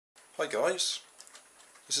Hi guys,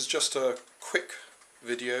 this is just a quick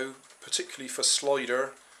video, particularly for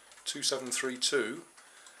Slider 2732.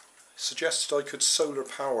 Suggested I could solar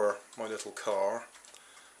power my little car.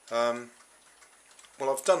 Well,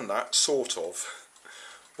 I've done that, sort of.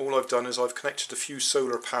 All I've done is I've connected a few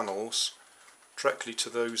solar panels directly to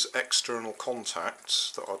those external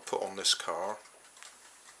contacts that I've put on this car.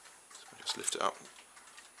 So just lift it up.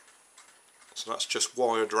 So that's just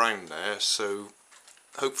wired round there, so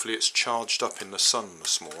hopefully it's charged up in the sun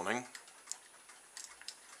this morning.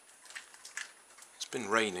 It's been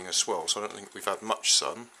raining as well, so I don't think we've had much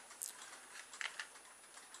sun.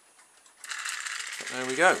 But there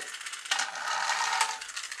we go.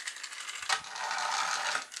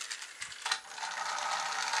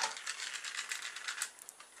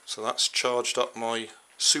 So that's charged up my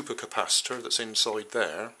supercapacitor that's inside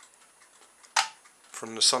there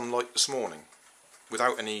from the sunlight this morning,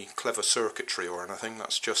 without any clever circuitry or anything.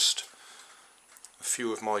 That's just a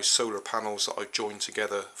few of my solar panels that I've joined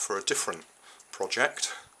together for a different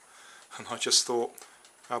project, and I just thought,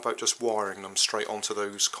 how about just wiring them straight onto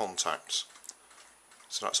those contacts.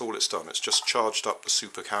 So that's all it's done. It's just charged up the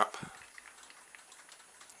supercap.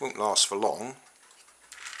 Won't last for long,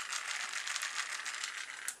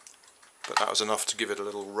 but that was enough to give it a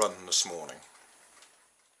little run this morning.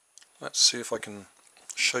 Let's see if I can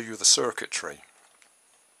show you the circuitry.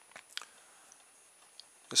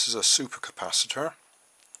 This is a supercapacitor,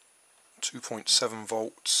 2.7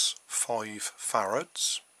 volts, 5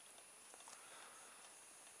 farads.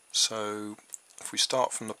 So if we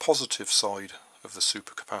start from the positive side of the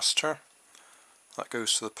supercapacitor, that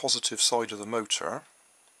goes to the positive side of the motor.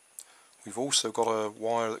 We've also got a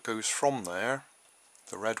wire that goes from there,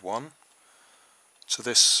 the red one, to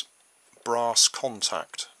this brass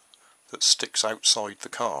contact that sticks outside the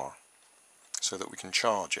car so that we can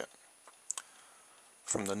charge it.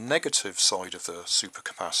 From the negative side of the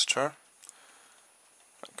supercapacitor,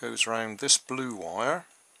 that goes around this blue wire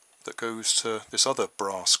that goes to this other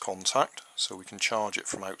brass contact so we can charge it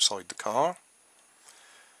from outside the car.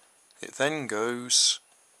 It then goes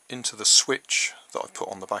into the switch that I put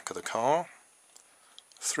on the back of the car,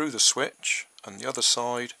 through the switch, and the other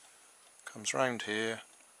side comes round here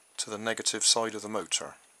to the negative side of the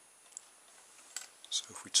motor. So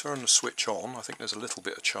if we turn the switch on, I think there's a little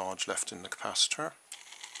bit of charge left in the capacitor.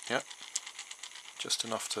 Yep, just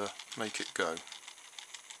enough to make it go.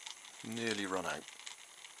 Nearly run out.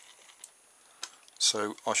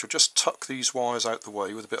 So I shall just tuck these wires out the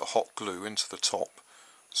way with a bit of hot glue into the top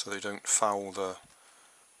so they don't foul the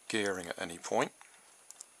gearing at any point,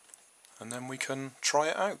 and then we can try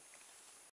it out.